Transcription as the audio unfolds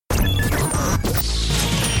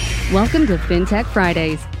Welcome to FinTech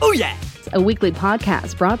Fridays. Oh yeah! A weekly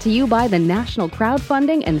podcast brought to you by the National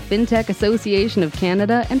Crowdfunding and FinTech Association of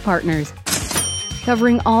Canada and partners.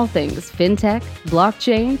 Covering all things FinTech,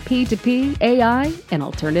 blockchain, P2P, AI, and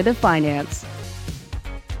alternative finance.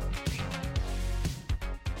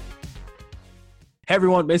 Hey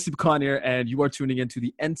everyone, Macy Buchan here, and you are tuning into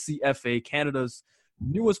the NCFA Canada's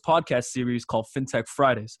newest podcast series called FinTech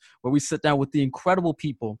Fridays, where we sit down with the incredible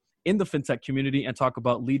people in the FinTech community and talk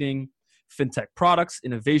about leading FinTech products,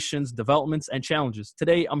 innovations, developments, and challenges.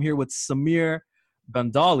 Today, I'm here with Samir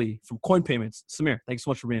Bandali from Coin Payments. Samir, thanks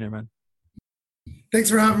so much for being here, man.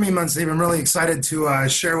 Thanks for having me, Mansi. I'm really excited to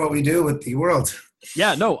share what we do with the world.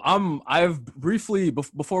 Yeah, no, I've briefly,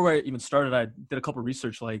 before I even started, I did a couple of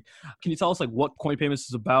research. Can you tell us what Coin Payments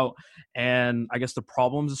is about and I guess the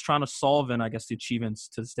problems it's trying to solve and I guess the achievements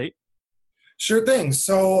to the state? Sure thing.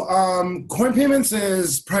 So Coin Payments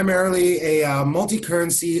is primarily a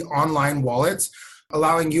multi-currency online wallet,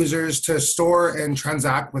 allowing users to store and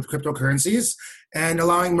transact with cryptocurrencies and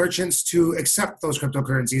allowing merchants to accept those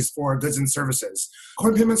cryptocurrencies for goods and services.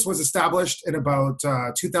 Coin Payments was established in about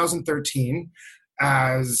 2013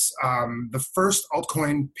 as the first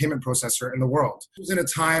altcoin payment processor in the world. It was in a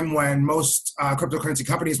time when most cryptocurrency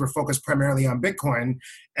companies were focused primarily on Bitcoin,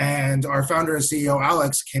 and our founder and CEO,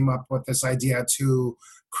 Alex, came up with this idea to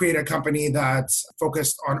create a company that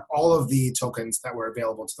focused on all of the tokens that were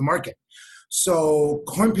available to the market. So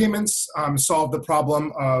Coin Payments solved the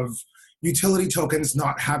problem of utility tokens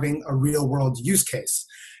not having a real-world use case.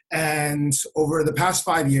 And over the past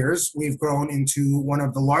 5 years, we've grown into one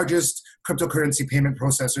of the largest cryptocurrency payment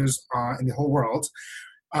processors in the whole world.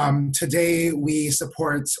 Today, we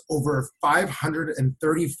support over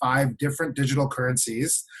 535 different digital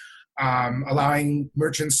currencies, allowing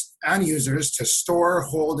merchants and users to store,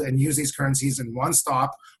 hold, and use these currencies in one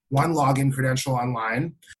stop, one login credential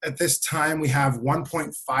online. At this time, we have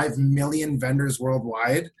 1.5 million vendors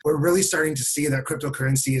worldwide. We're really starting to see that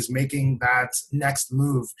cryptocurrency is making that next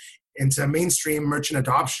move into mainstream merchant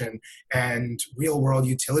adoption and real-world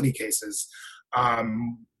utility cases.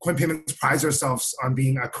 Coin Payments prides ourselves on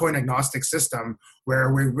being a coin-agnostic system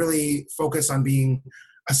where we really focus on being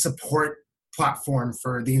a support platform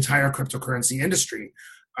for the entire cryptocurrency industry.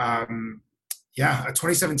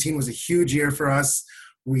 2017 was a huge year for us.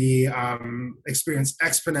 We experienced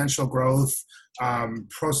exponential growth,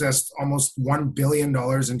 processed almost $1 billion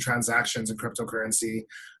in transactions in cryptocurrency.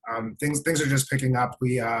 Things are just picking up.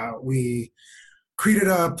 We created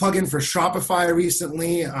a plugin for Shopify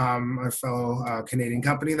recently, a fellow Canadian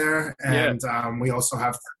company there. And we also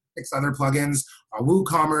have 6 other plugins,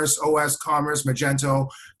 WooCommerce, OS Commerce, Magento,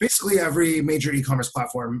 basically every major e-commerce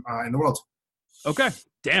platform in the world. Okay.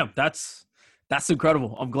 Damn, that's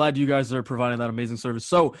incredible. I'm glad you guys are providing that amazing service.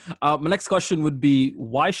 So my next question would be,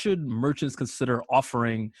 why should merchants consider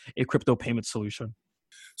offering a crypto payment solution?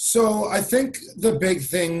 So I think the big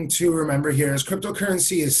thing to remember here is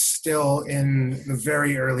cryptocurrency is still in the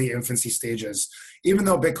very early infancy stages. Even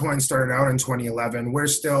though Bitcoin started out in 2011, we're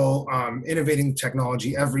still innovating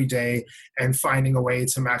technology every day and finding a way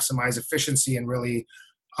to maximize efficiency and really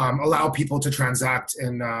allow people to transact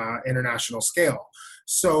in international scale.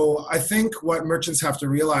 So I think what merchants have to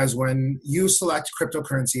realize when you select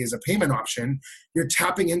cryptocurrency as a payment option, you're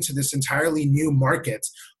tapping into this entirely new market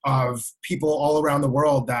of people all around the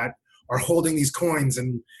world that are holding these coins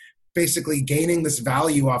and basically gaining this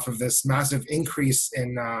value off of this massive increase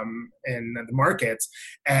in the market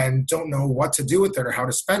and don't know what to do with it or how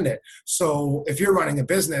to spend it. So if you're running a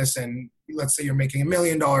business and let's say you're making $1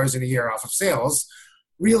 million in a year off of sales,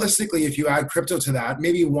 realistically, if you add crypto to that,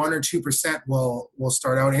 maybe 1 or 2% will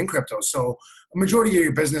start out in crypto. So a majority of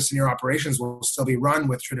your business and your operations will still be run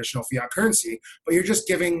with traditional fiat currency, but you're just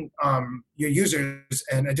giving your users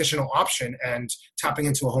an additional option and tapping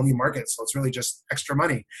into a whole new market. So it's really just extra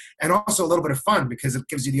money. And also a little bit of fun because it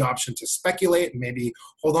gives you the option to speculate and maybe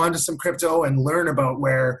hold on to some crypto and learn about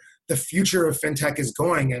where the future of fintech is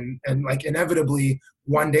going. And inevitably,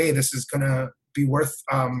 one day this is going to be worth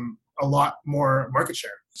a lot more market share.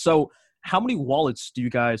 So how many wallets do you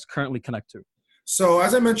guys currently connect to? So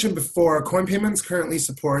as I mentioned before, Coin Payments currently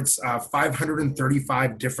supports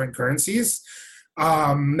 535 different currencies.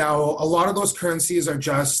 Now, a lot of those currencies are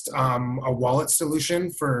just a wallet solution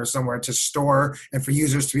for somewhere to store and for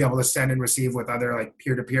users to be able to send and receive with other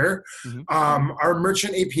peer-to-peer. Mm-hmm. Our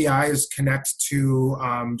merchant APIs connect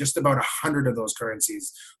to just about 100 of those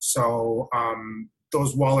currencies. So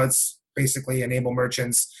those wallets basically enable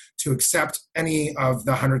merchants to accept any of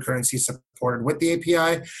the 100 currencies supported with the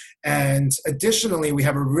API. And additionally, we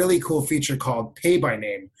have a really cool feature called Pay by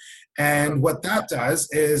Name. And what that does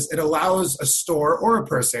is it allows a store or a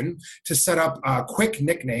person to set up a quick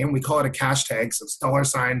nickname. We call it a cash tag. So it's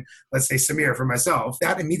 $, let's say Samir for myself.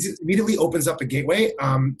 That immediately opens up a gateway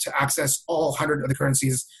to access all 100 of the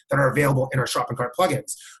currencies that are available in our shopping cart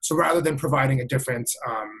plugins. So rather than providing a different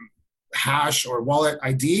hash or wallet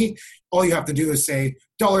ID, all you have to do is say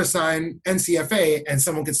 $NCFA, and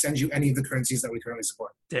someone could send you any of the currencies that we currently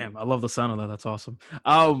support. Damn, I love the sound of that. That's awesome.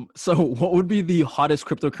 So what would be the hottest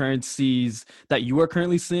cryptocurrencies that you are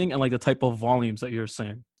currently seeing and like the type of volumes that you're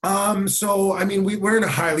seeing? So I mean, we're in a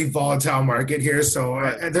highly volatile market here. So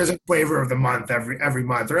there's a flavor of the month every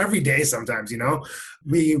month or every day sometimes, you know.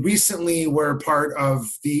 We recently were part of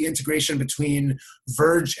the integration between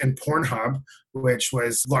Verge and Pornhub, which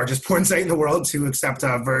was the largest porn site in the world to accept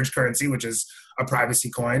Verge currency, which is a privacy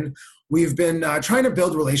coin. We've been trying to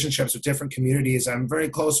build relationships with different communities. I'm very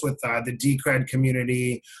close with the Decred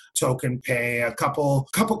community, Token Pay, a couple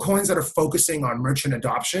coins that are focusing on merchant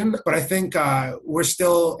adoption. But I think we're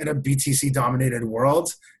still in a BTC-dominated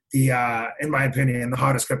world. In my opinion, the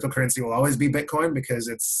hottest cryptocurrency will always be Bitcoin because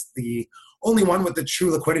it's the only one with the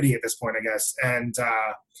true liquidity at this point, I guess. And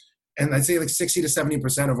I'd say like 60 to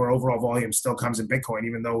 70% of our overall volume still comes in Bitcoin,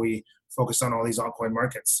 even though we focus on all these altcoin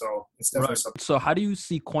markets. So it's definitely something. So how do you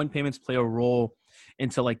see coin payments play a role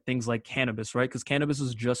into like things like cannabis, right? Because cannabis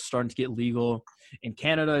is just starting to get legal in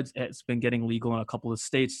Canada. It's been getting legal in a couple of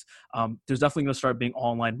states. There's definitely going to start being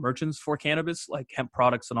online merchants for cannabis, like hemp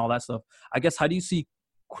products and all that stuff. I guess, how do you see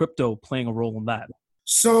crypto playing a role in that?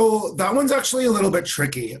 So that one's actually a little bit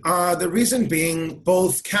tricky. The reason being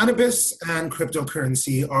both cannabis and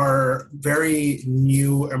cryptocurrency are very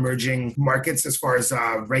new emerging markets as far as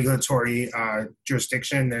regulatory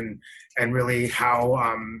jurisdiction and really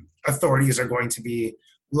how authorities are going to be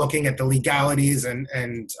looking at the legalities and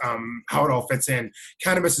how it all fits in.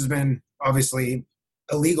 Cannabis has been obviously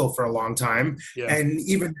illegal for a long time. Yeah. And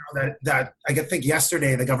even now that I think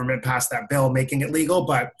yesterday the government passed that bill making it legal,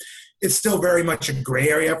 but it's still very much a gray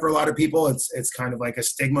area for a lot of people. It's kind of like a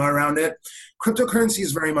stigma around it. Cryptocurrency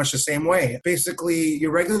is very much the same way. Basically,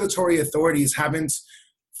 your regulatory authorities haven't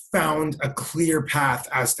found a clear path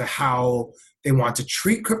as to how they want to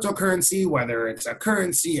treat cryptocurrency, whether it's a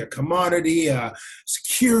currency, a commodity, a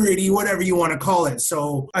security, whatever you want to call it.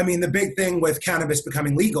 So, I mean, the big thing with cannabis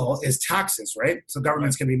becoming legal is taxes, right? So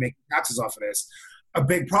governments can be making taxes off of this. A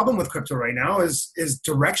big problem with crypto right now is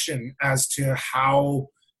direction as to how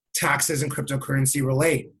taxes and cryptocurrency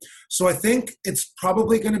relate. So I think it's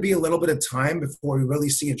probably going to be a little bit of time before we really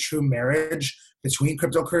see a true marriage between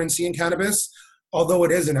cryptocurrency and cannabis. Although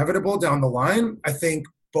it is inevitable down the line, I think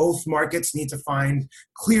both markets need to find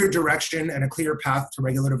clear direction and a clear path to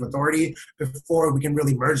regulative authority before we can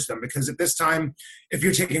really merge them. Because at this time, if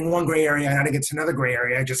you're taking one gray area and adding it to another gray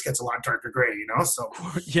area, it just gets a lot darker gray, you know? So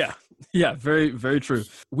yeah, very, very true.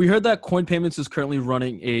 We heard that Coin Payments is currently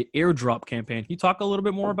running a airdrop campaign. Can you talk a little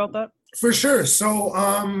bit more about that? For sure. So,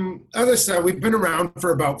 as I said, we've been around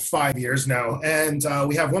for about 5 years now, and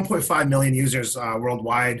we have 1.5 million users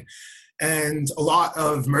worldwide. And a lot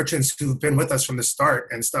of merchants who've been with us from the start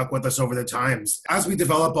and stuck with us over the times. As we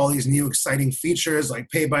develop all these new exciting features like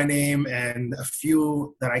pay by name and a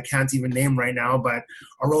few that I can't even name right now, but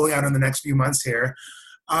are rolling out in the next few months here,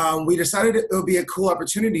 we decided it would be a cool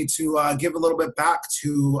opportunity to give a little bit back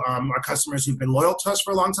to our customers who've been loyal to us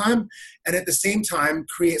for a long time, and at the same time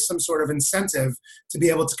create some sort of incentive to be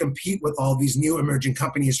able to compete with all these new emerging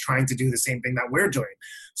companies trying to do the same thing that we're doing.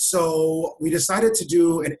 So we decided to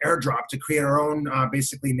do an airdrop to create our own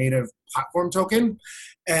basically native platform token,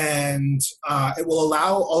 and it will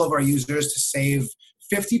allow all of our users to save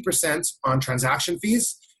 50% on transaction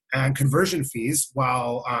fees and conversion fees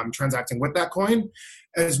while transacting with that coin,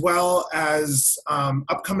 as well as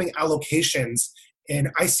upcoming allocations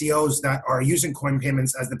in ICOs that are using Coin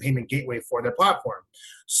Payments as the payment gateway for their platform.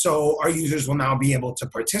 So our users will now be able to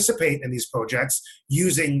participate in these projects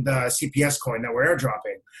using the CPS coin that we're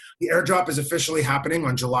airdropping. The airdrop is officially happening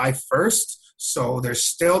on July 1st. So there's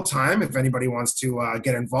still time if anybody wants to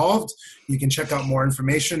get involved. You can check out more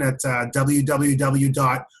information at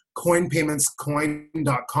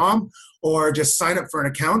www.coinpaymentscoin.com or just sign up for an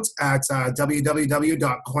account at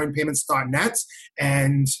www.coinpayments.net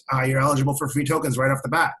and you're eligible for free tokens right off the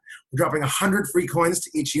bat. We're dropping 100 free coins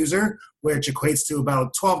to each user, which equates to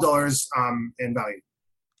about $12 in value.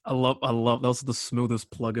 I love that was the smoothest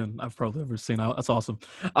plugin I've probably ever seen. That's awesome.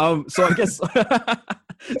 So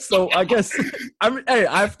I guess I'll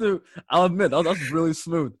admit that's really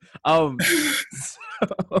smooth.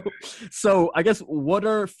 So I guess what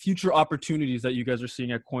are future opportunities that you guys are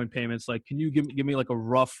seeing at Coin Payments? Like, can you give me like a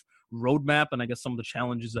rough roadmap and I guess some of the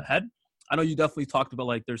challenges ahead? I know you definitely talked about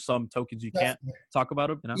like there's some tokens you can't talk about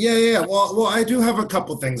them. Yeah. Well, I do have a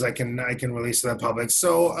couple things I can release to the public.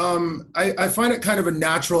 So I find it kind of a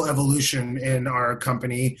natural evolution in our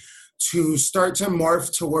company to start to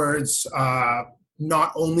morph towards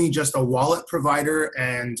not only just a wallet provider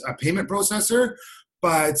and a payment processor,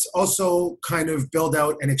 but also kind of build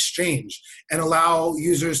out an exchange and allow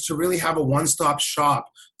users to really have a one-stop shop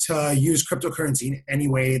to use cryptocurrency in any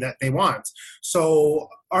way that they want. So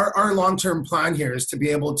our long-term plan here is to be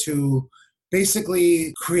able to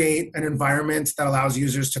basically create an environment that allows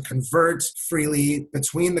users to convert freely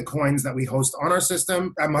between the coins that we host on our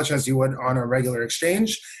system, as much as you would on a regular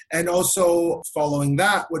exchange. And also following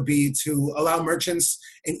that would be to allow merchants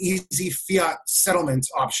an easy fiat settlement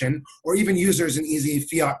option, or even users an easy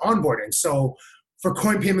fiat onboarding. So for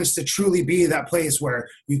Coin Payments to truly be that place where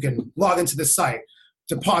you can log into the site,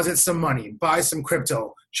 deposit some money, buy some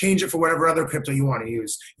crypto, change it for whatever other crypto you want to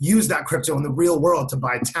use that crypto in the real world to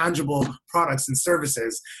buy tangible products and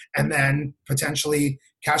services, and then potentially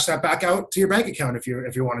cash that back out to your bank account if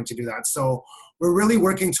you're wanting to do that. So we're really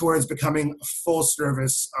working towards becoming a full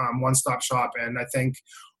service one-stop shop. And I think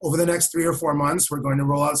over the next 3 or 4 months, we're going to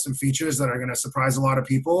roll out some features that are going to surprise a lot of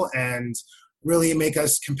people and really make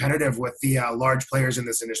us competitive with the large players in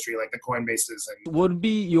this industry, like the Coinbases. And would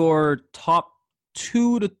be your top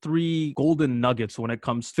 2 to 3 golden nuggets when it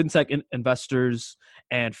comes to fintech investors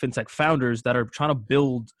and fintech founders that are trying to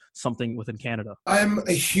build something within Canada? I'm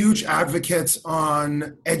a huge advocate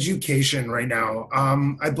on education right now.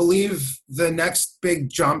 I believe the next big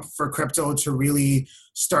jump for crypto to really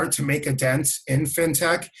start to make a dent in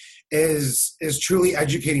fintech is truly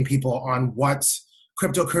educating people on what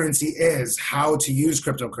cryptocurrency is, how to use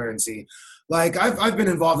cryptocurrency. Like I've been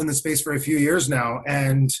involved in the space for a few years now,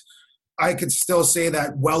 and I could still say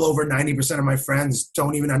that well over 90% of my friends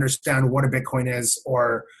don't even understand what a Bitcoin is,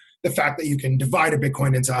 or the fact that you can divide a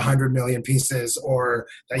Bitcoin into 100 million pieces, or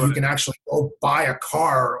that you can actually go buy a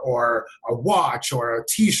car or a watch or a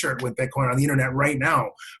t-shirt with Bitcoin on the internet right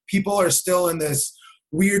now. People are still in this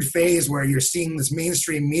weird phase where you're seeing this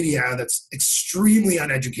mainstream media that's extremely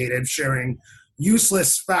uneducated, sharing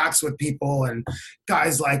useless facts with people, and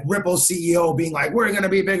guys like Ripple CEO being like, we're going to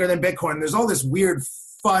be bigger than Bitcoin. There's all this weird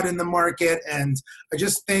FUD in the market. And I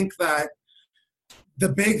just think that the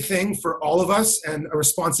big thing for all of us, and a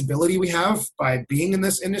responsibility we have by being in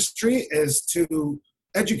this industry, is to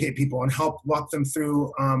educate people and help walk them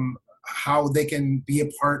through how they can be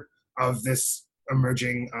a part of this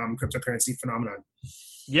emerging cryptocurrency phenomenon.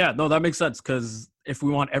 Yeah, no, that makes sense, because if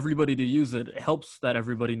we want everybody to use it, it helps that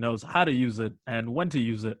everybody knows how to use it and when to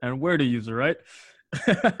use it and where to use it, right?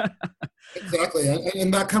 Exactly.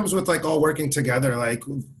 And that comes with like all working together. Like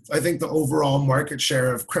I think the overall market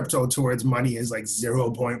share of crypto towards money is like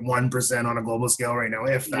 0.1% on a global scale right now,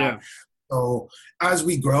 if that. Yeah. So as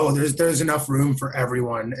we grow, there's enough room for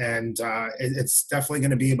everyone. And it's definitely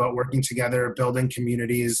going to be about working together, building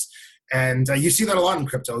communities. And you see that a lot in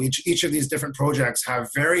crypto. Each of these different projects have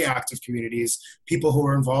very active communities. People who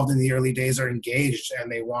are involved in the early days are engaged,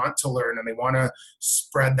 and they want to learn, and they want to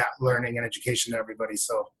spread that learning and education to everybody.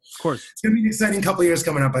 So of course, it's going to be an exciting couple of years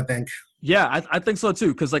coming up, I think. Yeah, I think so too.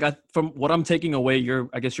 Because like from what I'm taking away,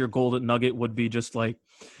 I guess your golden nugget would be just like,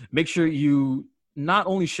 make sure you not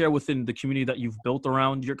only share within the community that you've built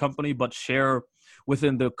around your company, but share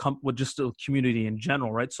within with just the community in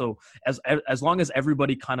general, right? So as long as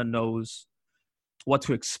everybody kind of knows what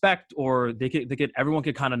to expect, or everyone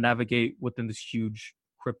can kind of navigate within this huge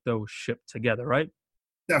crypto ship together, right?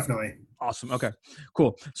 Definitely. Awesome. Okay,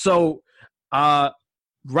 cool. So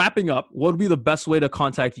wrapping up, what would be the best way to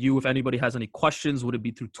contact you if anybody has any questions? Would it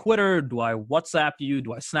be through Twitter? Do I WhatsApp you?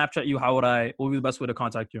 Do I Snapchat you? What would be the best way to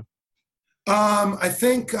contact you? I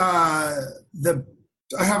think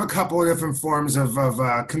I have a couple of different forms of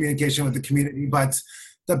communication with the community, but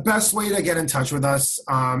the best way to get in touch with us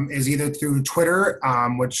is either through Twitter,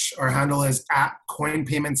 which our handle is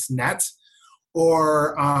 @CoinPaymentsNet,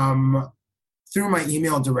 or through my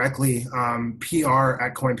email directly,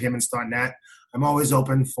 pr@coinpayments.net. I'm always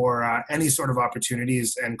open for any sort of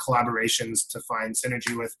opportunities and collaborations to find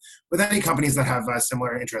synergy with any companies that have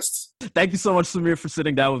similar interests. Thank you so much, Samir, for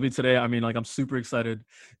sitting down with me today. I mean, like, I'm super excited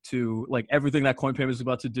to like everything that Coin Payments is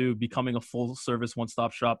about to do, becoming a full service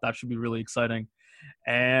one-stop shop. That should be really exciting.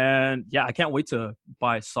 And yeah, I can't wait to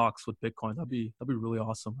buy socks with Bitcoin. That'd be really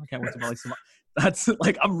awesome. I can't wait to buy like some. That's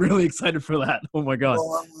like, I'm really excited for that. Oh my God.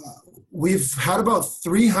 Well, we've had about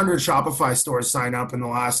 300 Shopify stores sign up in the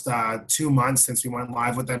last 2 months since we went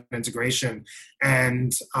live with that integration.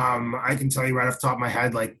 And I can tell you right off the top of my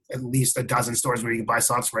head, like at least a dozen stores where you can buy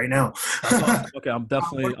socks right now. Awesome. Okay, I'm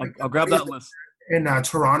definitely, I'll grab that list. in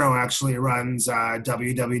Toronto actually runs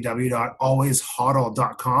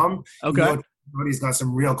www.alwayshodl.com. Okay. He's got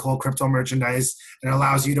some real cool crypto merchandise and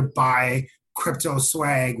allows you to buy crypto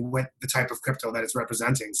swag with the type of crypto that it's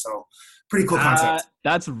representing. So pretty cool concept.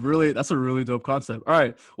 That's a really dope concept. All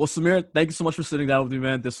right. Well, Samir, thank you so much for sitting down with me,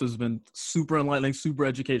 man. This has been super enlightening, super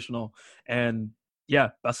educational. And yeah,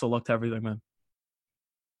 best of luck to everything, man.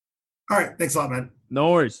 All right. Thanks a lot, man.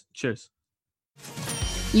 No worries. Cheers.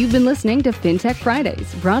 You've been listening to FinTech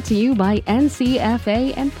Fridays, brought to you by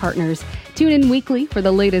NCFA and Partners. Tune in weekly for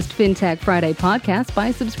the latest FinTech Friday podcast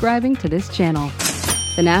by subscribing to this channel.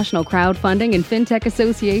 The National Crowdfunding and FinTech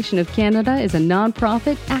Association of Canada is a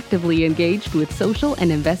nonprofit actively engaged with social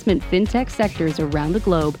and investment FinTech sectors around the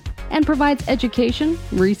globe and provides education,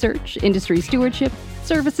 research, industry stewardship,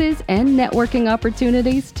 services, and networking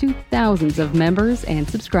opportunities to thousands of members and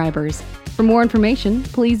subscribers. For more information,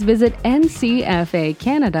 please visit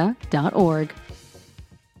ncfacanada.org.